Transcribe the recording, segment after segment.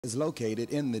is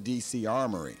located in the D.C.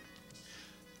 Armory.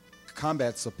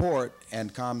 Combat support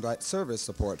and combat service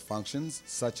support functions,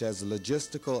 such as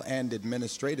logistical and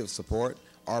administrative support,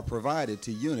 are provided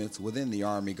to units within the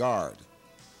Army Guard.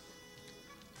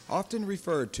 Often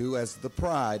referred to as the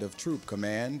pride of Troop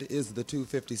Command is the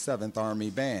 257th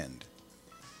Army Band.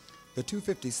 The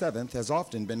 257th has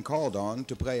often been called on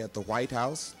to play at the White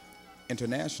House,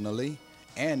 internationally,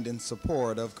 and in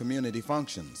support of community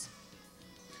functions.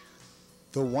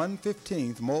 The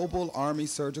 115th Mobile Army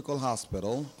Surgical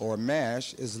Hospital, or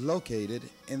MASH, is located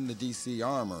in the D.C.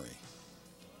 Armory.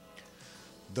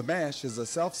 The MASH is a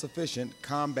self-sufficient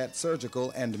combat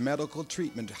surgical and medical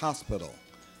treatment hospital.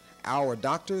 Our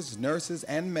doctors, nurses,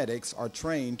 and medics are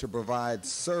trained to provide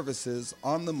services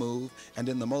on the move and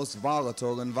in the most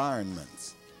volatile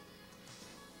environments.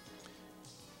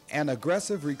 An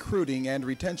aggressive recruiting and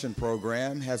retention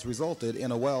program has resulted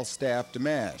in a well-staffed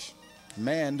MASH,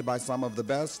 manned by some of the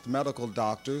best medical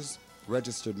doctors,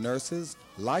 registered nurses,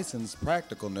 licensed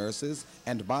practical nurses,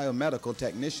 and biomedical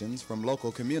technicians from local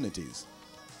communities.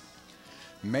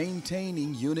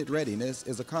 Maintaining unit readiness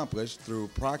is accomplished through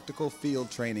practical field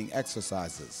training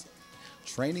exercises.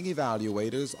 Training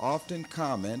evaluators often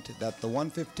comment that the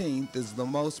 115th is the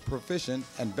most proficient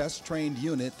and best trained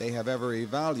unit they have ever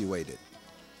evaluated.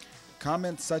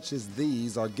 Comments such as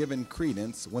these are given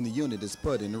credence when the unit is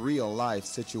put in real-life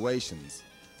situations.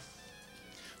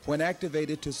 When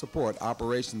activated to support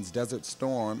Operations Desert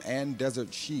Storm and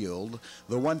Desert Shield,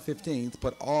 the 115th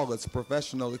put all its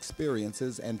professional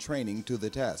experiences and training to the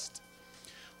test.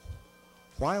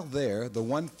 While there, the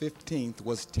 115th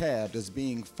was tabbed as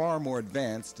being far more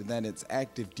advanced than its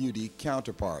active duty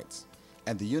counterparts,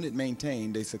 and the unit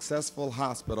maintained a successful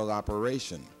hospital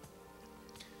operation.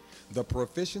 The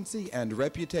proficiency and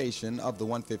reputation of the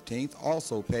 115th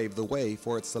also paved the way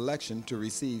for its selection to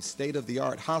receive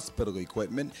state-of-the-art hospital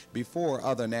equipment before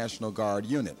other National Guard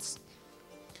units.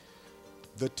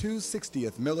 The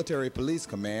 260th Military Police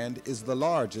Command is the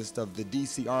largest of the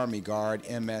D.C. Army Guard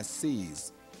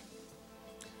MSCs.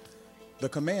 The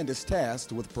command is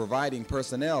tasked with providing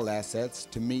personnel assets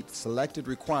to meet selected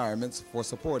requirements for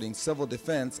supporting civil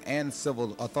defense and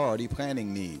civil authority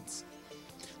planning needs.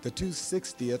 The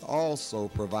 260th also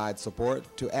provides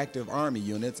support to active Army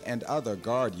units and other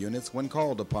Guard units when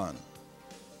called upon.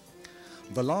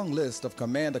 The long list of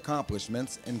command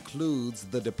accomplishments includes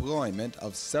the deployment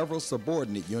of several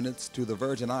subordinate units to the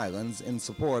Virgin Islands in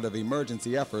support of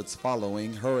emergency efforts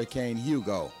following Hurricane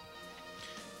Hugo.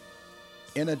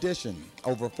 In addition,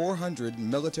 over 400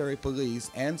 military police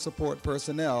and support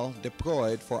personnel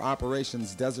deployed for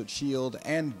Operations Desert Shield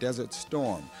and Desert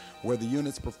Storm, where the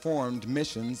units performed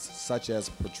missions such as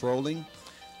patrolling,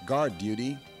 guard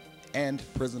duty, and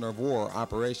prisoner of war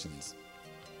operations.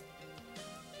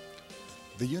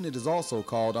 The unit is also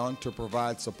called on to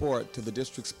provide support to the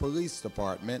district's police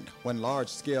department when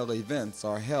large-scale events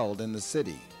are held in the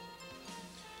city.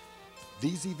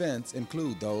 These events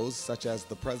include those such as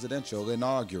the presidential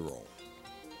inaugural.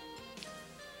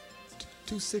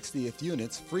 260th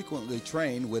units frequently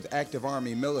train with active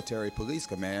Army military police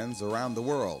commands around the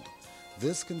world.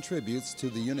 This contributes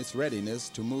to the unit's readiness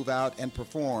to move out and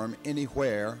perform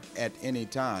anywhere at any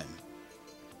time.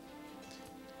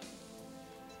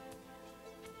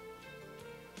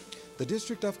 The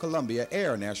District of Columbia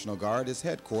Air National Guard is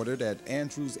headquartered at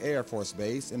Andrews Air Force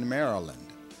Base in Maryland.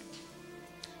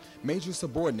 Major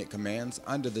subordinate commands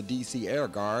under the D.C. Air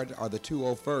Guard are the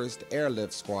 201st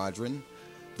Airlift Squadron,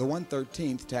 the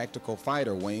 113th Tactical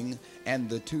Fighter Wing, and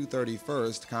the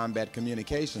 231st Combat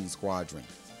Communications Squadron.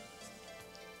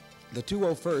 The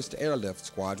 201st Airlift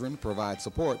Squadron provides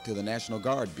support to the National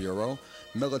Guard Bureau,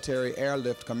 military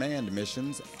airlift command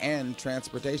missions, and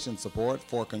transportation support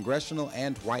for congressional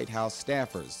and White House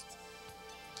staffers.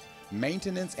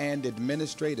 Maintenance and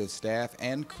administrative staff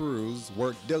and crews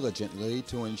work diligently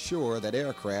to ensure that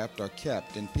aircraft are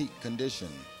kept in peak condition.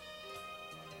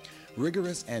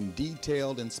 Rigorous and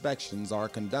detailed inspections are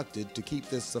conducted to keep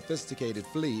this sophisticated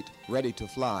fleet ready to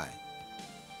fly.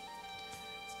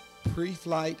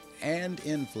 Pre-flight and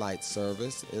in-flight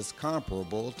service is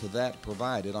comparable to that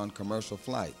provided on commercial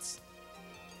flights.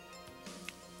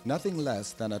 Nothing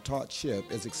less than a taut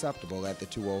ship is acceptable at the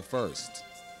 201st.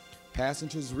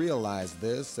 Passengers realize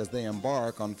this as they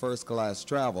embark on first-class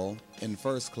travel in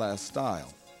first-class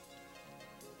style.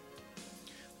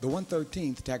 The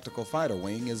 113th Tactical Fighter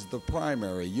Wing is the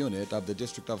primary unit of the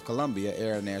District of Columbia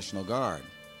Air National Guard.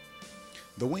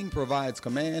 The wing provides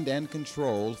command and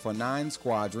control for 9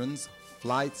 squadrons,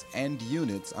 flights, and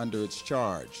units under its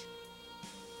charge.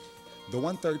 The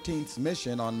 113th's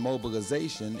mission on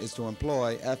mobilization is to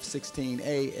employ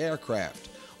F-16A aircraft,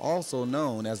 also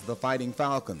known as the Fighting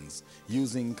Falcons,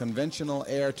 using conventional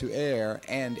air-to-air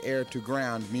and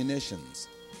air-to-ground munitions.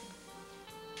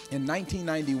 In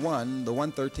 1991, the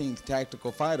 113th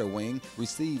Tactical Fighter Wing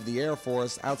received the Air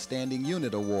Force Outstanding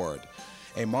Unit Award,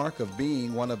 a mark of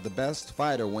being one of the best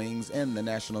fighter wings in the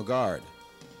National Guard.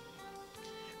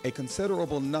 A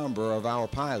considerable number of our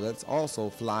pilots also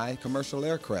fly commercial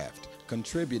aircraft,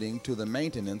 contributing to the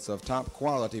maintenance of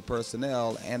top-quality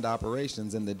personnel and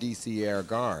operations in the DC Air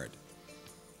Guard.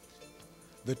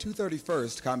 The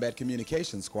 231st Combat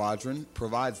Communications Squadron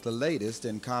provides the latest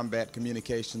in combat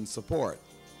communications support,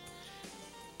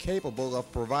 capable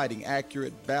of providing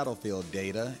accurate battlefield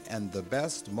data and the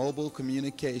best mobile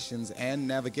communications and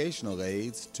navigational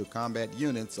aids to combat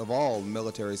units of all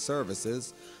military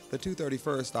services. The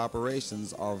 231st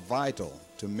operations are vital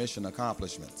to mission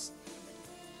accomplishments.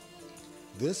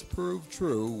 This proved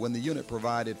true when the unit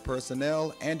provided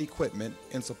personnel and equipment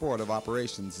in support of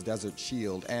Operations Desert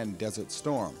Shield and Desert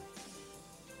Storm.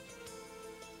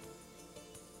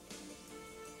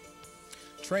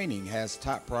 Training has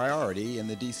top priority in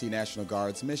the DC National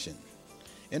Guard's mission.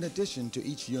 In addition to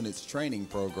each unit's training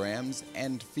programs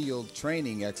and field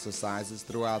training exercises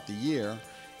throughout the year,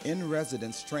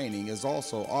 in-residence training is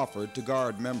also offered to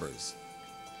Guard members.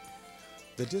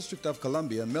 The District of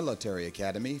Columbia Military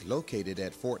Academy, located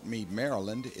at Fort Meade,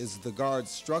 Maryland, is the Guard's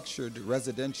structured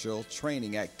residential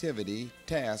training activity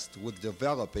tasked with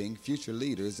developing future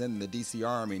leaders in the DC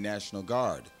Army National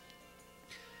Guard.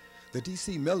 The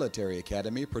DC Military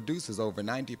Academy produces over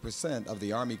 90% of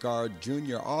the Army Guard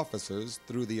junior officers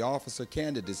through the Officer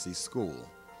Candidacy School.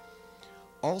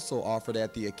 Also offered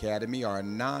at the Academy are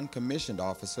non-commissioned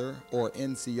officer or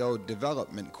NCO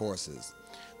development courses,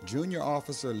 junior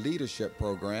officer leadership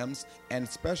programs, and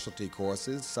specialty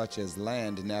courses such as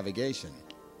land navigation.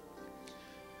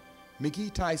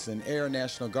 McGee-Tyson Air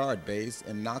National Guard Base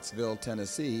in Knoxville,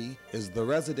 Tennessee is the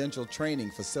residential training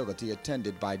facility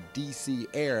attended by DC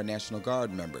Air National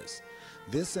Guard members.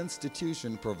 This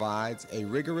institution provides a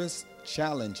rigorous,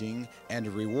 challenging, and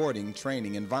rewarding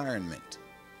training environment.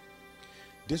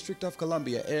 District of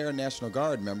Columbia Air National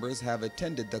Guard members have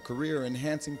attended the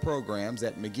career-enhancing programs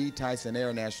at McGee-Tyson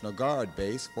Air National Guard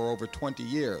Base for over 20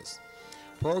 years.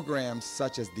 Programs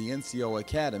such as the NCO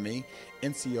Academy,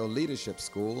 NCO Leadership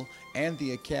School, and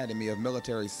the Academy of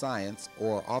Military Science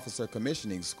or Officer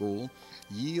Commissioning School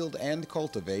yield and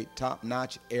cultivate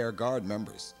top-notch Air Guard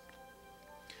members.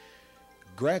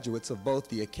 Graduates of both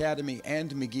the Academy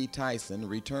and McGee-Tyson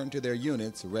return to their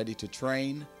units ready to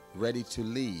train, ready to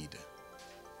lead.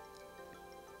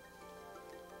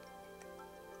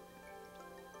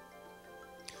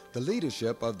 The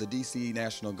leadership of the DC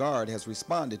National Guard has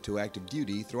responded to active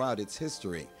duty throughout its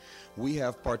history. We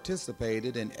have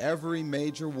participated in every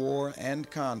major war and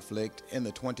conflict in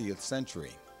the 20th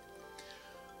century.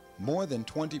 More than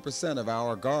 20% of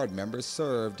our Guard members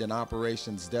served in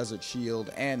Operations Desert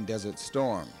Shield and Desert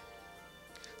Storm.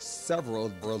 Several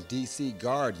DC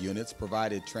Guard units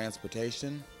provided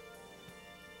transportation,